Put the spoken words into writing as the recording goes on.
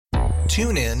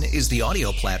TuneIn is the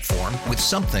audio platform with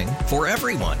something for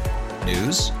everyone.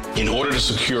 News. In order to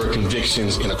secure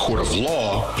convictions in a court of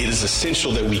law, it is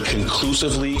essential that we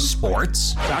conclusively.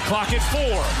 Sports. Shot clock at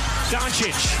 4.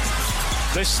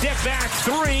 Doncic. The step back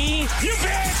 3. You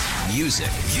bet. Music.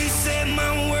 You set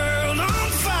my world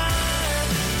on fire.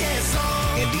 Yes,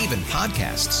 and even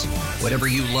podcasts. Whatever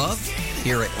you love,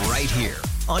 hear it right here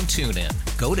on TuneIn.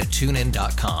 Go to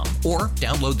TuneIn.com or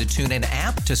download the TuneIn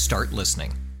app to start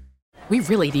listening. We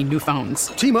really need new phones.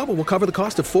 T-Mobile will cover the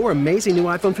cost of 4 amazing new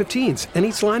iPhone 15s, and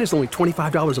each line is only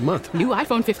 $25 a month. New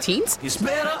iPhone 15s? it's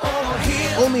better over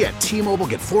here. Only at T-Mobile,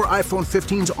 get 4 iPhone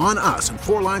 15s on us and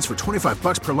 4 lines for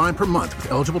 $25 per line per month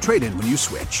with eligible trade-in when you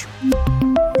switch.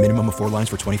 Minimum of 4 lines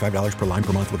for $25 per line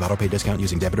per month with autopay discount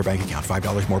using debit or bank account.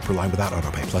 $5 more per line without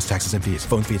autopay, plus taxes and fees.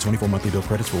 Phone fee at 24 monthly bill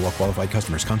credits for well-qualified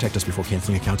customers. Contact us before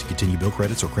canceling account to continue bill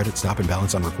credits or credit stop and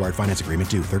balance on required finance agreement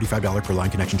due. $35 per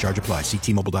line connection charge applies. See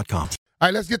T-Mobile.com. All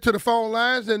right, let's get to the phone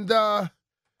lines and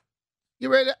get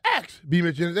ready to ask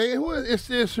BMitch Anything. Who is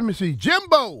this? Let me see.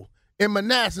 Jimbo in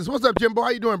Manassas. What's up, Jimbo? How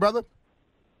you doing, brother?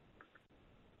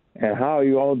 And how are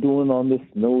you all doing on this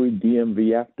snowy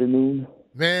DMV afternoon?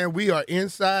 Man, we are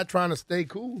inside trying to stay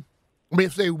cool. I mean,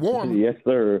 stay warm. Yes,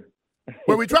 sir.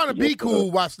 Well, we're trying to be Yes, cool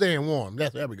sir. while staying warm.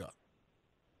 There we go.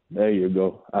 There you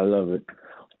go. I love it.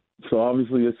 So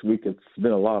obviously this week it's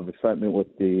been a lot of excitement with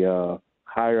the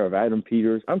hire of Adam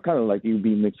Peters. I'm kind of like you,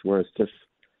 Mitch, where it's just,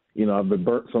 I've been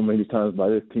burnt so many times by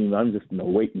this team. I'm just in a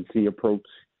wait-and-see approach,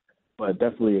 but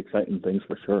definitely exciting things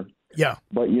for sure. Yeah.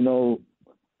 But,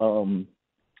 one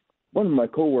of my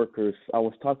coworkers, I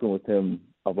was talking with him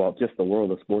about just the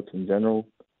world of sports in general,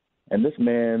 and this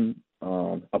man,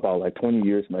 about like 20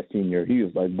 years my senior, he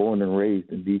was like born and raised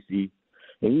in D.C.,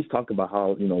 and he's talking about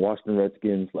how, Washington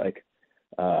Redskins, like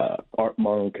Art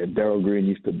Monk and Darryl Green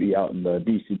used to be out in the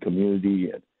D.C. community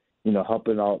and,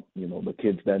 helping out, the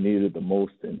kids that needed it the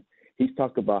most. And he's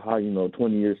talked about how,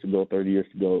 20 years ago, 30 years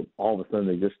ago, all of a sudden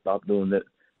they just stopped doing it.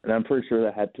 And I'm pretty sure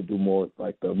that had to do more with,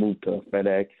 like, the move to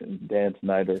FedEx and Dan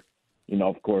Snyder,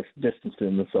 of course,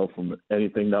 distancing himself from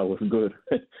anything that was good.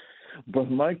 But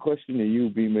my question to you,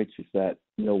 BMitch, is that,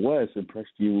 what has impressed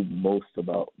you most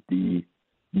about the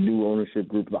new ownership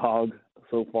group, the Hog,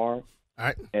 so far? All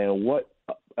right. And what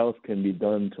else can be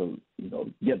done to,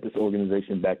 get this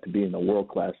organization back to being a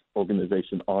world-class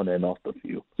organization on and off the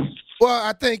field? Well,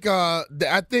 I think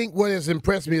what has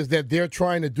impressed me is that they're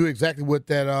trying to do exactly what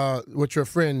what your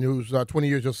friend, who's 20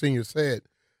 years your senior, said,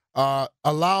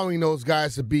 allowing those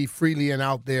guys to be freely and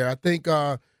out there. I think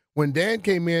when Dan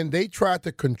came in, they tried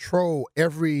to control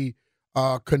every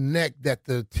connect that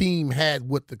the team had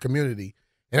with the community,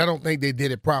 and I don't think they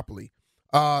did it properly.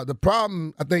 The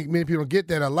problem, I think many people don't get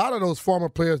that, a lot of those former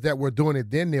players that were doing it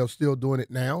then, they're still doing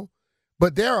it now.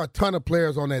 But there are a ton of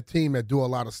players on that team that do a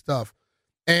lot of stuff.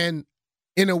 And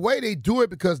in a way, they do it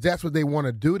because that's what they want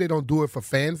to do. They don't do it for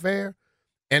fanfare.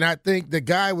 And I think the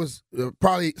guy was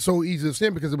probably so easy to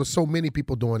send because there was so many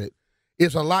people doing it.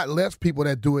 It's a lot less people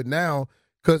that do it now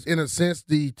because, in a sense,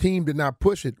 the team did not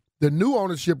push it. The new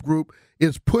ownership group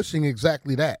is pushing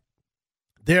exactly that.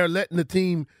 They're letting the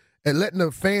team and letting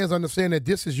the fans understand that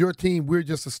this is your team. We're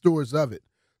just the stewards of it.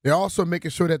 They're also making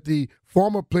sure that the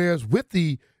former players with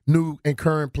the new and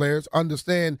current players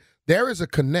understand there is a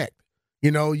connect.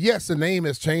 Yes, the name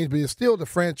has changed, but it's still the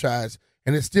franchise,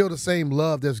 and it's still the same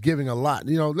love that's giving a lot.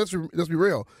 Let's be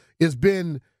real. It's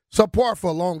been subpar for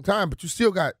a long time, but you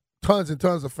still got tons and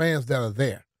tons of fans that are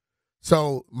there.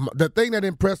 So the thing that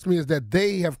impressed me is that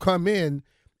they have come in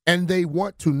and they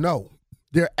want to know.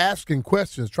 They're asking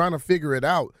questions, trying to figure it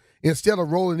out, instead of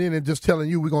rolling in and just telling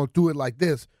you we're going to do it like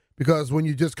this. Because when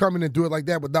you just come in and do it like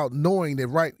that without knowing the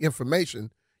right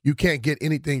information, you can't get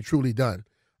anything truly done.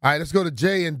 All right, let's go to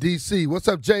Jay in D.C. What's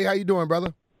up, Jay? How you doing,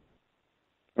 brother?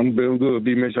 I'm doing good.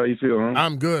 B-Mitch, how you feel, huh?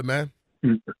 I'm good, man.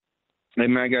 Hey,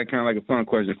 man, I got kind of like a fun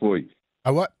question for you.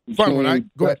 What? Fun one, right?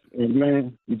 Go ahead.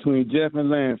 Man, between Jeff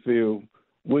and Landfill,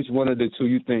 which one of the two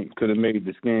you think could have made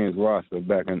the Skins roster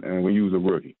back when you was a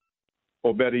rookie?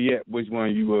 Or better yet, which one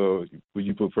would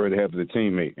you prefer to have as a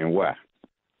teammate and why?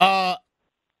 I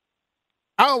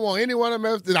don't want any one of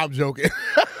them else. I'm joking.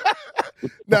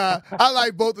 Nah, I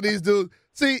like both of these dudes.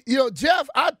 See, Jeff,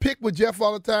 I pick with Jeff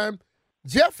all the time.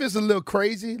 Jeff is a little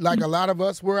crazy, like a lot of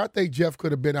us were. I think Jeff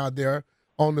could have been out there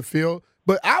on the field.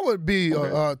 But I would be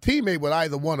a teammate with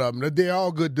either one of them. They're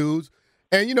all good dudes.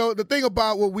 And, the thing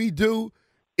about what we do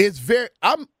is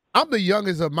I'm the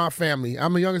youngest of my family.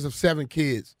 I'm the youngest of 7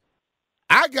 kids.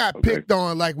 I got picked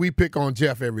on like we pick on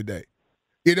Jeff every day,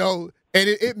 and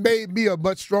it made me a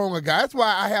much stronger guy. That's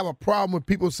why I have a problem with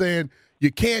people saying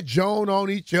you can't joan on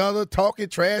each other, talking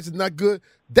trash is not good.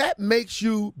 that makes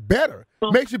you better.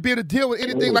 Makes you be able to deal with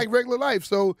anything like regular life.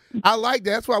 So I like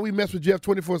that. That's why we mess with Jeff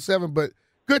 24/7. But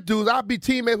good dudes. I'll be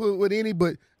teammates with any,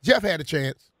 but Jeff had a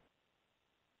chance.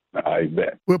 I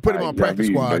bet. We'll put him on practice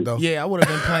squad, though. Yeah, I would have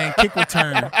been playing kick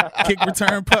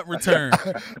return, punt return.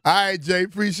 All right, Jay.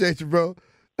 Appreciate you, bro.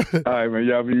 All right, man.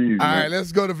 Y'all be easy. All right,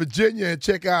 let's go to Virginia and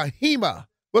check out Hema.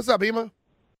 What's up, Hema?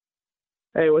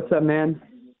 Hey, what's up, man?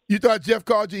 You thought Jeff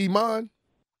called you Iman?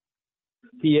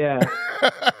 Yeah.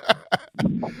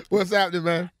 What's happening,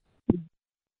 man?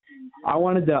 I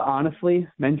wanted to honestly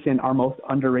mention our most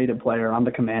underrated player on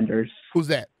the Commanders. Who's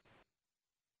that?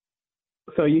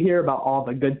 So you hear about all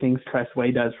the good things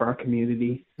Tressway does for our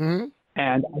community, mm-hmm.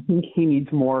 and I think he needs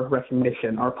more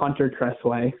recognition. Our punter,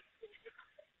 Tressway.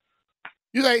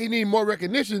 You think he needs more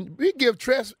recognition? We give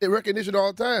Tress recognition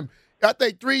all the time. I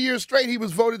think 3 years straight he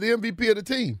was voted the MVP of the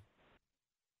team.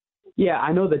 Yeah,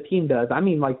 I know the team does. I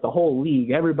mean, like the whole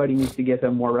league. Everybody needs to give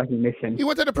him more recognition. He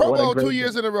went to the Pro Bowl 2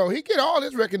 years in a row. He get all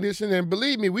this recognition, and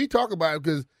believe me, we talk about it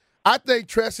because I think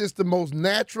Tress is the most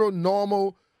natural,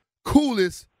 normal,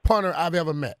 coolest punter I've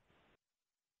ever met.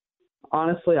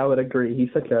 Honestly, I would agree. He's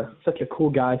such a cool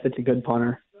guy, such a good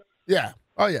punter. Yeah.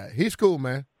 Oh, yeah. He's cool,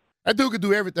 man. That dude could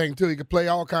do everything, too. He could play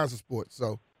all kinds of sports.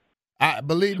 So,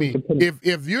 believe me,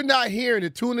 if you're not hearing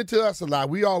it, tune into us a lot.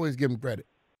 We always give him credit.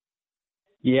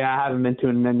 Yeah, I haven't been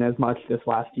tuning in as much this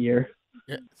last year.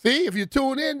 Yeah. See, if you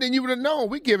tune in, then you would have known.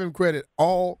 We give him credit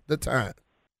all the time.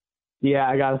 Yeah,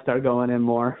 I got to start going in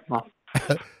more. All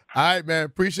right, man.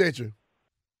 Appreciate you.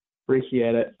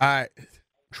 Appreciate it. All right.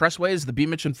 Tressway is the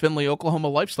BMitch and Finley, Oklahoma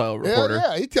lifestyle reporter.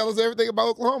 Yeah, he tells us everything about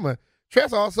Oklahoma.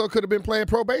 Tress also could have been playing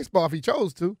pro baseball if he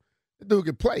chose to. The dude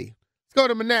could play. Let's go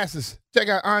to Manassas. Check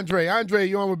out Andre. Andre,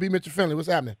 you on with BMitch and Finley. What's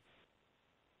happening?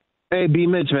 Hey,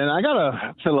 BMitch, man, I got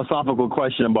a philosophical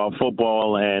question about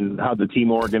football and how the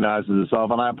team organizes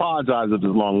itself, and I apologize if it's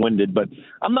long-winded, but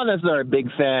I'm not necessarily a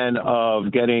big fan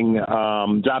of getting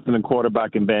drafting a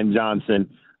quarterback in Ben Johnson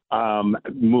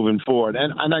moving forward.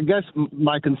 And I guess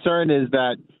my concern is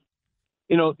that,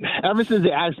 you know, ever since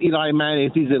they asked Eli Manning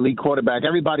if he's an elite quarterback,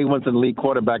 everybody wants an elite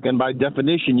quarterback, and by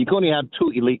definition, you can only have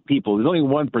 2 elite people. There's only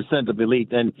 1% of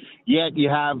elite, and yet you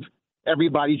have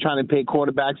everybody trying to pay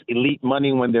quarterbacks elite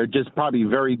money when they're just probably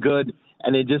very good,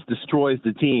 and it just destroys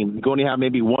the team. You can only have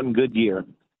maybe one good year.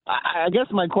 I guess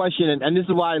my question, and this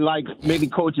is why I like maybe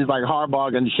coaches like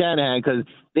Harbaugh and Shanahan, because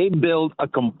they build a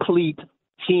complete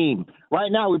team.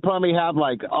 Right now, we probably have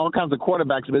like all kinds of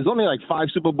quarterbacks, but there's only like 5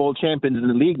 Super Bowl champions in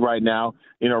the league right now.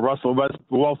 You know, Russell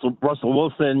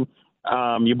Wilson,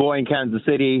 your boy in Kansas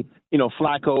City, you know,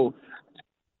 Flacco,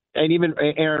 and even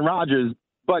Aaron Rodgers.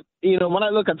 But, you know, when I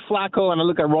look at Flacco and I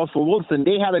look at Russell Wilson,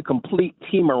 they had a complete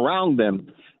team around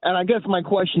them. And I guess my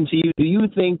question to you, do you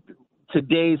think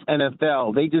today's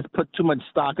NFL, they just put too much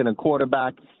stock in a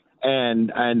quarterback and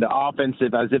the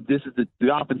offensive, as if this is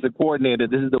the offensive coordinator,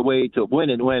 this is the way to win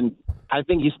it, when I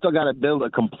think you still got to build a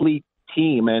complete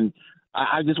team. And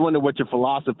I just wonder what your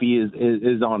philosophy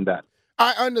is on that.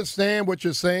 I understand what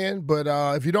you're saying, but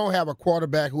if you don't have a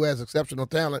quarterback who has exceptional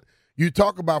talent, you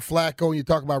talk about Flacco and you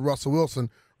talk about Russell Wilson.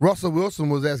 Russell Wilson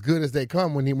was as good as they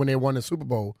come when they won the Super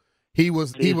Bowl. He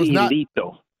was not elite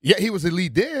though. Yeah, he was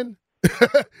elite then.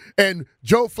 And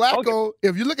Joe Flacco,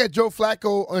 if you look at Joe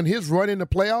Flacco on his run in the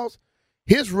playoffs,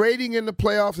 his rating in the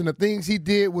playoffs and the things he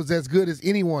did was as good as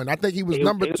anyone. I think he was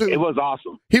number 2. It was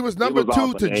awesome. He was number 2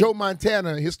 awesome, to Joe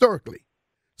Montana historically.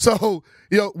 So,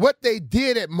 you know, what they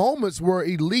did at moments were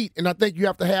elite, and I think you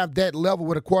have to have that level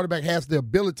where the quarterback has the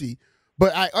ability.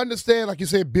 But I understand, like you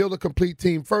said, build a complete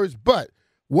team first. But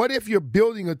what if you're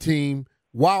building a team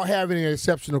while having an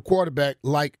exceptional quarterback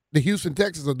like the Houston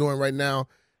Texans are doing right now?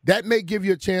 That may give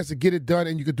you a chance to get it done,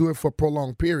 and you could do it for a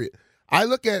prolonged period. I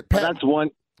look at Pat. That's one.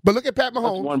 But look at Pat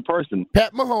Mahomes. That's one person.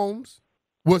 Pat Mahomes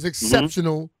was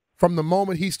exceptional from the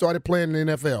moment he started playing in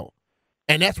the NFL,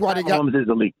 and that's why Pat Mahomes is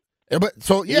elite. But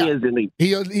so yeah, he is elite.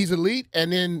 He's elite,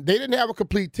 and then they didn't have a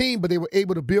complete team, but they were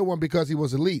able to build one because he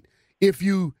was elite. If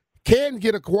you can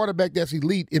get a quarterback that's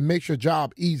elite, it makes your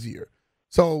job easier.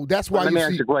 So that's why Let me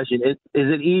ask you a question. Is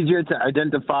it easier to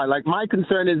identify? Like, my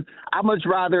concern is I'd much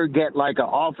rather get like an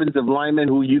offensive lineman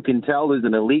who you can tell is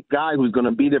an elite guy who's going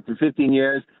to be there for 15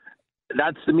 years.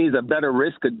 That, to me, is a better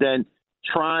risk than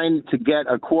trying to get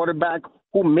a quarterback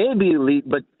who may be elite,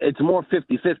 but it's more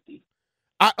 50-50.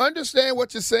 I understand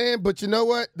what you're saying, but you know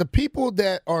what? The people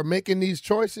that are making these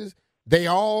choices, they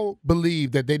all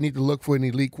believe that they need to look for an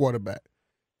elite quarterback.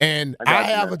 And I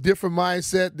have a different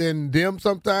mindset than them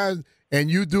sometimes, and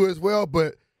you do as well,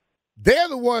 but they're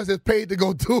the ones that's paid to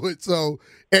go do it. So,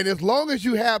 and as long as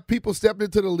you have people stepping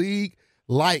into the league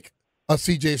like a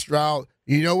C.J. Stroud,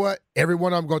 You know what? Every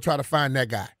one of them going to try to find that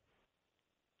guy.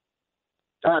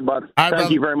 All right, bud. All right, Thank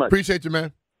brother. you very much. Appreciate you,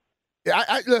 man.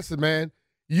 I listen, man.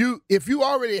 If you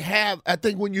already have, I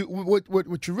think what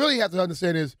you really have to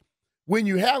understand is when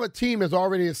you have a team that's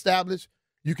already established,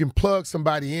 you can plug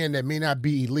somebody in that may not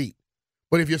be elite.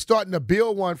 But if you're starting to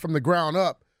build one from the ground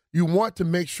up, you want to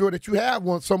make sure that you have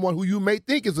someone who you may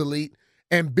think is elite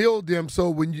and build them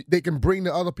so they can bring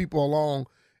the other people along.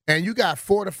 And you got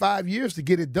 4 to 5 years to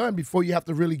get it done before you have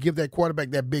to really give that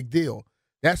quarterback that big deal.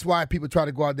 That's why people try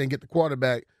to go out there and get the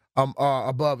quarterback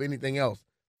above anything else.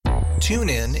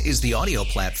 TuneIn is the audio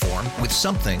platform with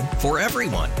something for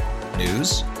everyone.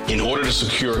 News. In order to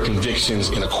secure convictions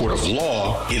in a court of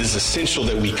law, it is essential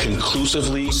that we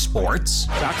conclusively. Sports.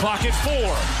 Shot clock at 4.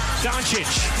 Doncic.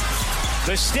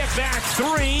 The step back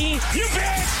 3. You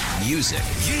bet. Music.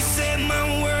 You set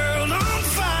my world on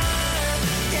fire.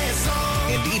 Yes,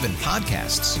 and even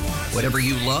podcasts. Whatever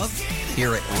you love,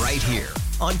 hear it right here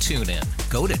on TuneIn.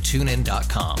 Go to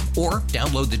TuneIn.com or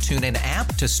download the TuneIn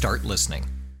app to start listening.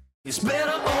 It's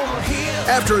better over here.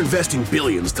 After investing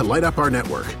billions to light up our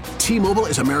network, T-Mobile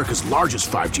is America's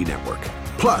largest 5G network.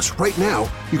 Plus, right now,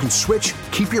 you can switch,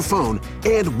 keep your phone,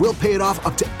 and we'll pay it off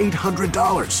up to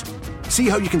 $800. See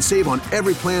how you can save on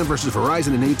every plan versus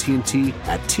Verizon and AT&T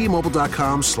at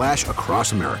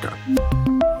T-Mobile.com/across America.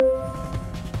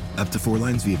 Up to 4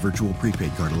 lines via virtual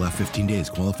prepaid card. Allow 15 days.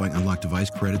 Qualifying unlocked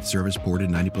device credit service ported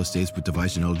 90+ days with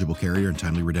device and eligible carrier and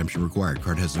timely redemption required.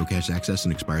 Card has no cash access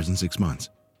and expires in 6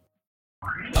 months.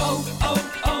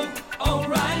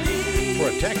 O'Reilly.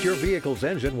 Protect your vehicle's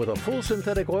engine with a full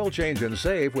synthetic oil change and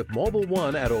save with Mobile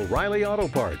One at O'Reilly Auto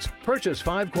Parts. Purchase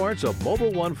 5 quarts of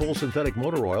Mobile One full synthetic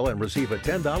motor oil and receive a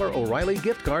 $10 O'Reilly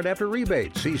gift card after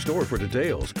rebate. See store for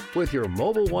details. With your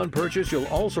Mobile One purchase, you'll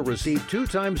also receive 2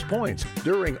 times points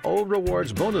during O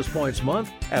Rewards Bonus Points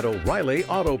Month at O'Reilly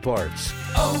Auto Parts.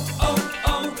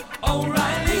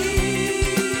 O'Reilly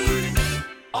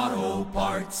Auto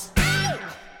Parts.